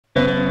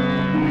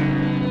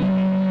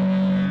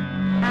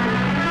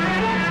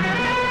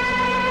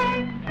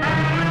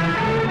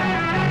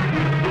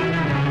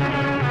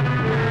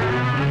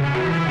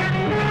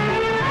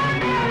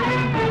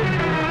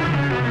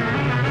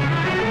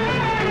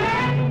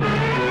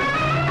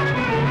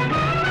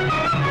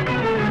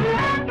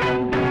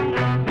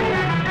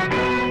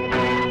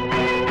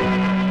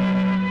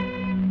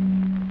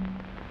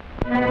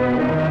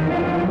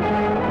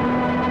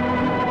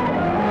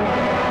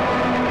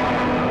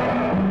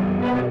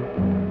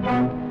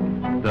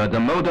the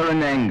Damodar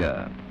in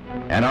anger,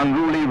 an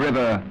unruly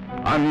river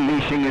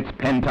unleashing its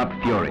pent-up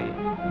fury.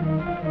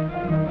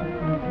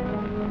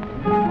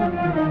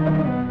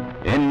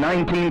 In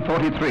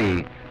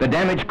 1943, the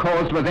damage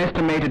caused was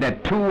estimated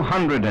at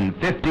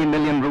 250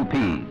 million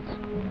rupees.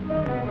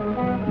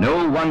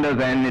 No wonder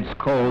then it's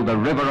called the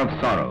River of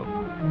Sorrow.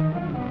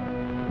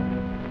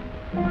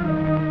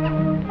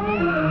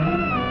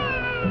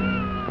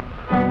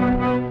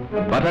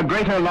 But a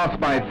greater loss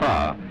by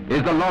far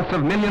is the loss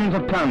of millions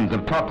of tons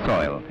of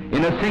topsoil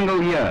in a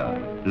single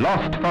year,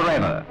 lost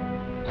forever.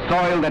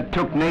 Soil that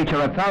took nature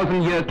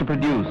 1,000 years to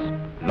produce,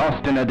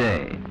 lost in a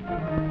day.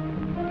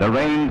 The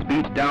rains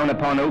beat down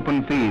upon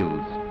open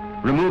fields,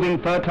 removing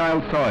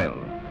fertile soil,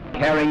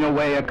 carrying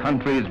away a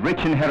country's rich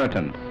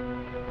inheritance,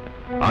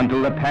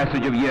 until the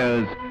passage of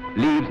years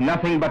leaves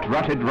nothing but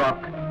rutted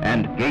rock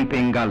and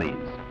gaping gullies.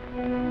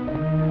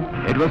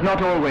 It was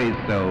not always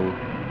so.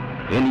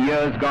 In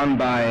years gone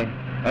by,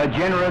 a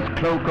generous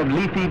cloak of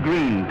leafy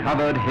green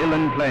covered hill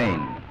and plain,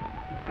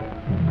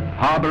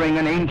 harboring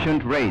an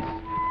ancient race,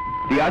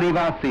 the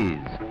Adivasis,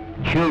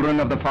 children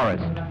of the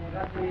forest.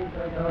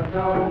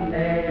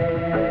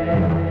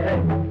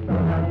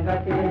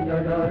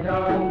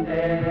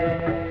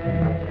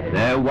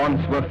 Their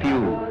wants were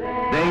few.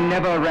 They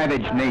never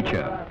ravaged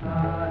nature.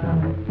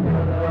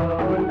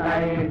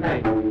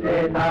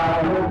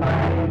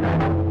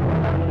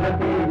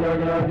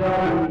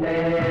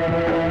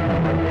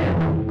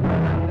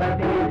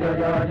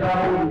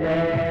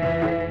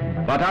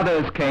 But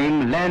others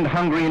came,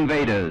 land-hungry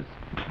invaders.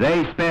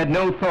 They spared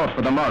no thought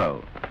for the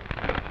morrow,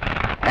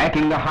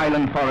 hacking the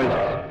highland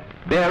forests,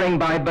 bearing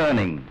by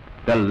burning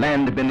the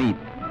land beneath.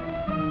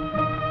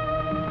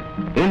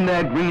 In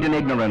their greed and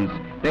ignorance,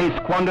 they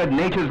squandered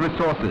nature's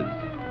resources.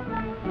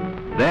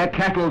 Their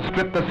cattle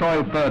stripped the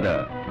soil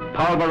further,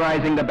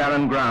 pulverizing the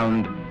barren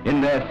ground in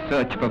their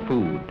search for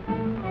food,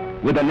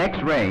 with the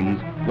next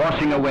rains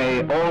washing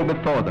away all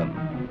before them.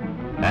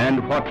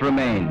 And what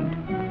remained?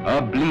 A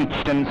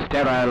bleached and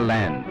sterile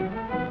land.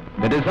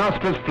 The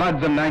disastrous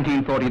floods of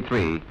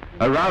 1943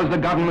 aroused the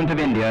government of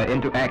India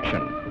into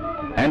action.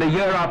 And a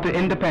year after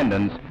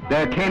independence,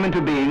 there came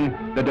into being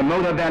the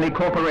Damodar Valley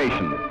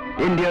Corporation,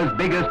 India's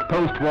biggest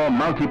post-war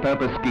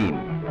multi-purpose scheme.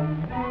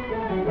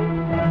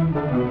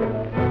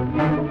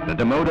 The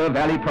Damodar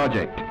Valley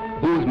Project,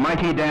 whose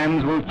mighty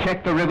dams will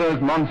check the river's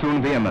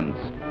monsoon vehemence,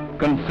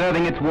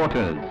 conserving its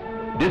waters,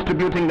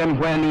 distributing them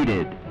where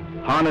needed,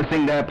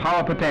 harnessing their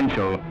power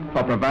potential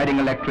for providing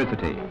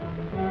electricity.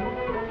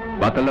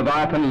 But the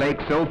Leviathan Lake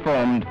so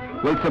formed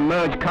will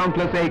submerge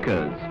countless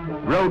acres,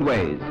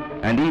 roadways,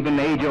 and even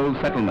age-old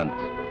settlements.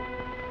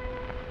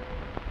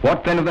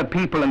 What then of the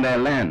people and their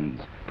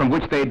lands from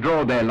which they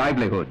draw their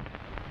livelihood?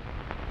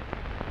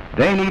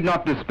 They need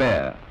not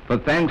despair, for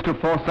thanks to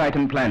foresight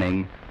and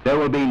planning, there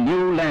will be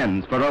new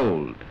lands for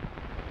old,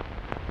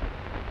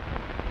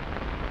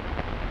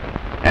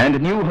 and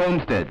new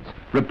homesteads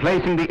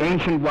replacing the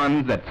ancient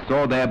ones that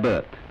saw their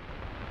birth.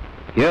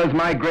 Here's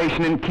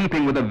migration in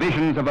keeping with the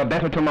visions of a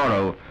better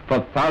tomorrow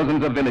for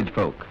thousands of village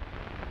folk.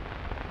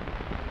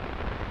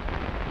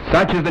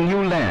 Such is the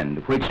new land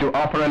which to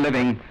offer a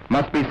living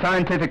must be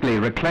scientifically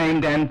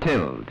reclaimed and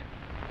tilled.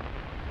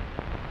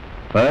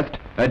 First,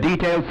 a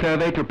detailed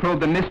survey to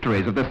probe the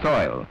mysteries of the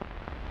soil.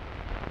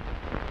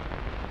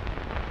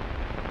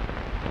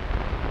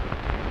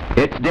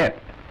 Its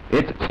depth,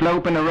 its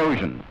slope and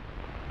erosion.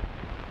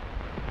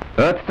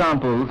 Earth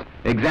samples,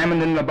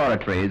 examined in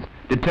laboratories,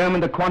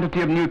 determine the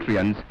quantity of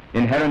nutrients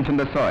inherent in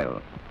the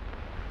soil.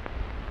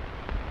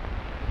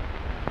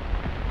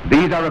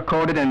 These are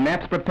recorded in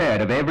maps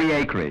prepared of every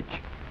acreage.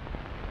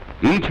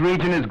 Each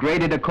region is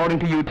graded according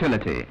to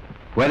utility,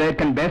 whether it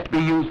can best be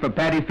used for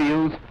paddy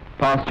fields,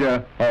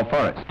 pasture, or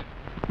forest.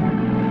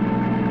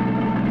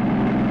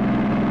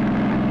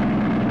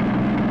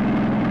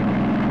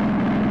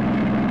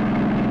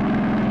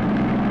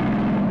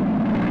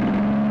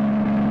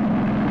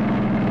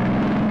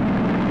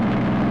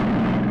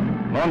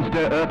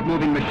 Monster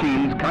earth-moving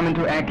machines come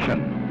into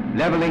action,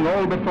 leveling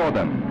all before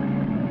them.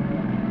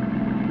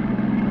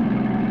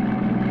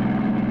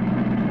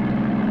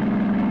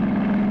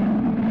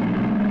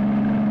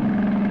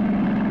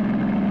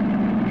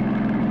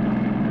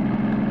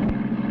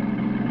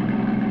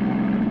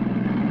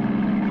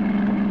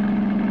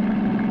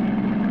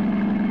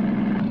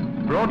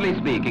 Broadly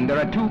speaking, there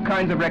are two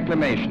kinds of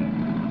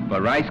reclamation.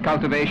 For rice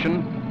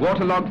cultivation,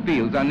 waterlogged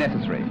fields are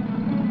necessary.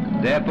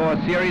 Therefore,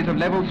 a series of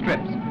level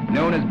strips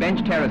known as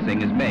bench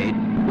terracing is made,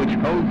 which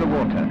holds the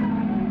water.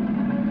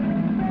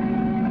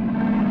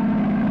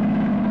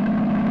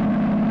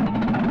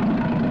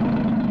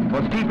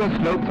 For steeper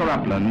slopes or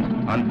uplands,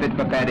 unfit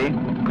for paddy,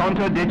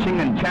 contour ditching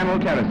and channel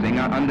terracing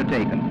are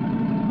undertaken.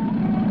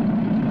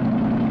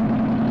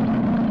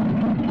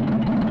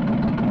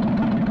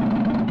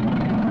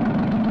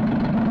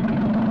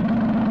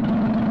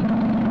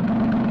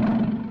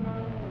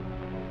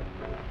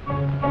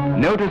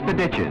 Notice the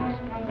ditches.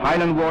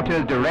 Highland water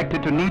is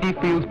directed to needy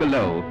fields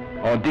below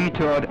or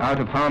detoured out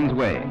of harm's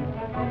way.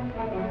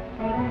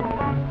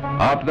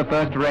 After the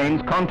first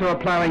rains, contour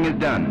ploughing is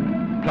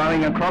done.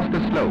 ploughing across the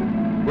slope,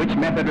 which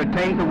method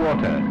retains the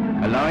water,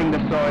 allowing the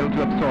soil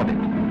to absorb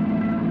it.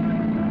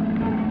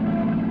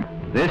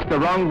 This, the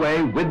wrong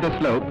way with the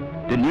slope,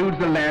 denudes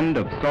the land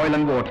of soil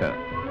and water.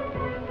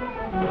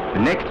 The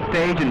next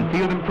stage in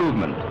field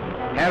improvement,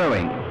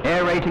 harrowing,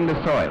 aerating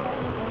the soil,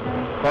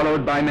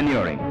 followed by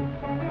manuring.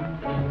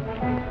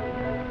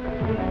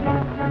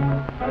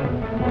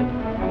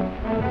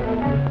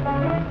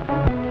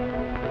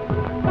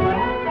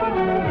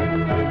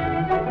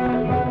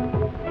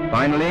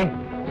 Finally,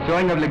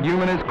 sowing of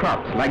leguminous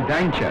crops like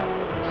daincha,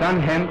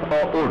 sun hemp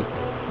or urd,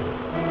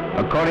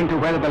 according to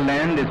whether the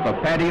land is for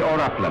paddy or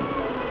upland.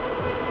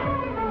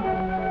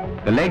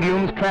 The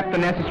legumes trap the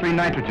necessary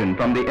nitrogen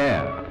from the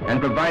air and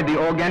provide the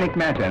organic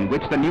matter in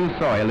which the new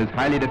soil is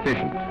highly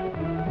deficient.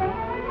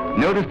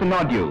 Notice the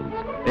nodules.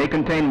 They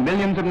contain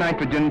millions of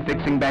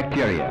nitrogen-fixing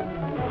bacteria.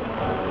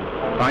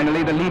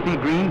 Finally, the leafy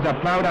greens are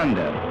ploughed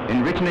under,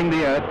 enriching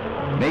the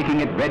earth, making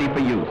it ready for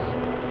use.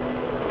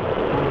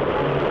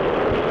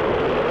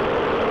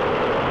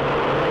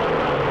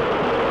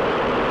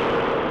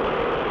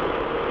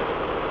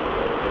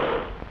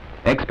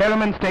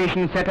 Experiment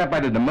stations set up by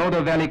the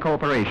Damodar Valley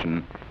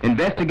Corporation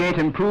investigate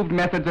improved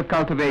methods of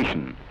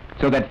cultivation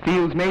so that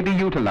fields may be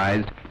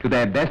utilized to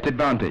their best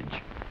advantage.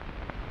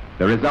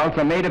 The results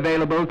are made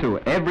available to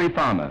every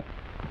farmer.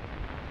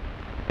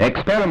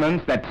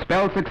 Experiments that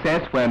spell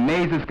success where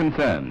maize is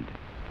concerned.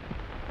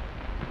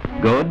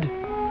 Good,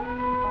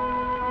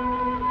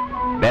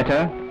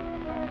 better,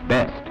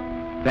 best,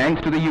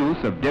 thanks to the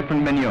use of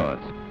different manures.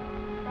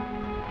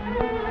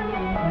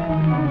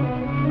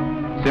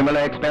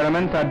 Similar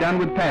experiments are done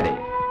with paddy.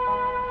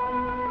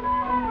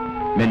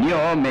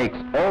 Manure makes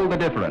all the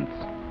difference.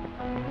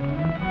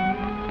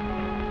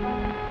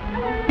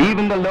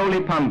 Even the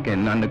lowly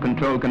pumpkin under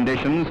controlled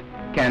conditions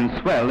can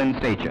swell in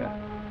stature.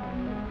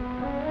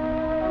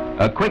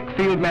 A quick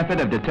field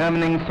method of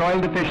determining soil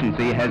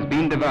deficiency has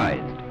been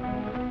devised.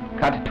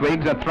 Cut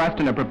twigs are thrust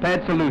in a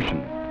prepared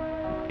solution.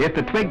 If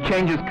the twig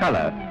changes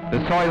color,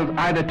 the soil is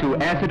either too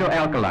acid or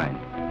alkaline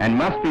and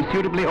must be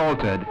suitably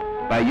altered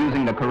by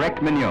using the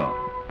correct manure.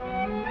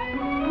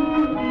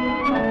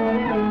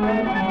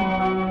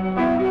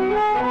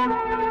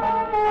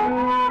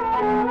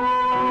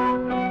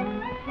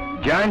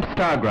 Giant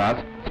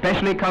stargrass,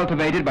 specially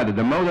cultivated by the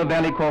Damodar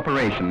Valley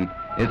Corporation,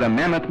 is a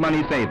mammoth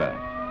money saver.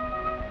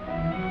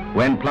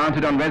 When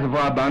planted on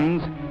reservoir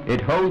bunds, it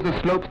holds the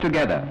slopes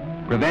together,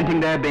 preventing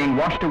their being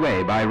washed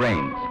away by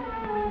rains.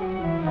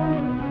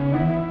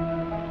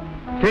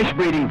 Fish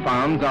breeding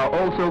farms are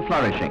also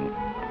flourishing.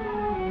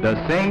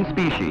 The same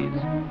species,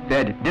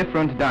 fed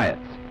different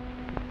diets.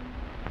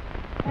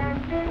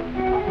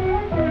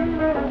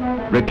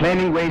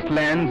 Reclaiming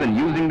wastelands and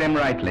using them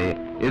rightly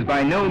is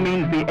by no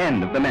means the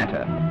end of the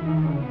matter.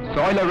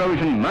 Soil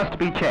erosion must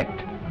be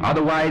checked,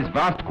 otherwise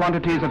vast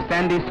quantities of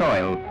sandy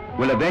soil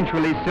will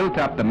eventually silt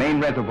up the main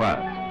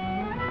reservoirs.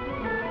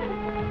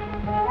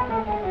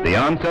 The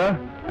answer?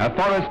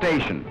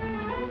 Afforestation.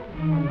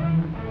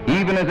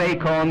 Even as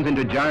acorns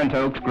into giant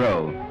oaks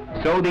grow,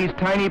 so these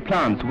tiny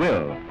plants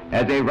will,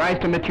 as they rise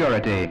to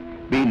maturity,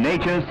 be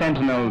nature's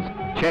sentinels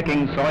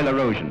checking soil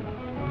erosion.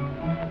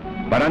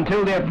 But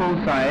until their full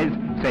size,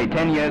 say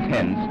 10 years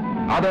hence,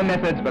 other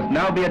methods must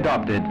now be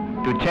adopted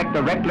to check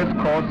the reckless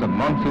course of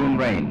monsoon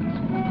rains.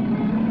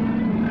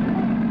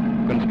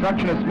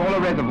 Construction of smaller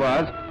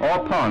reservoirs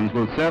or ponds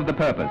will serve the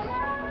purpose.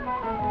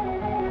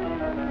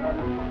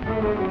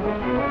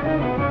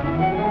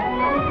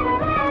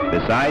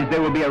 Besides,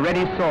 there will be a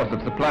ready source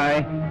of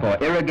supply for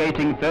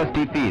irrigating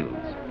thirsty fields.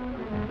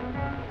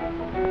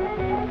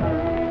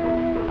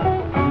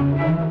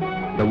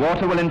 The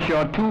water will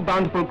ensure 2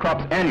 bountiful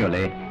crops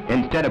annually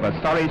instead of a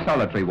sorry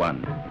solitary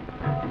one.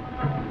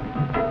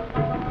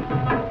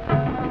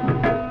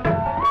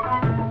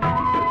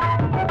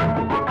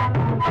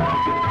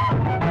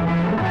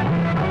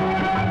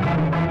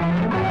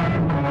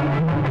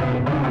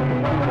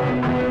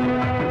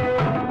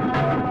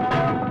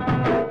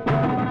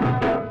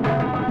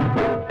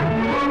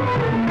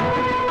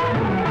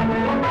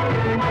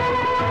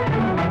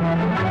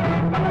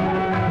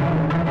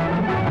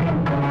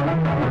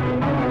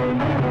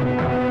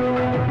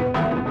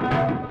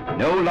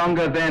 No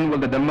longer then will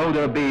the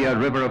Damodar be a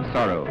river of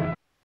sorrow.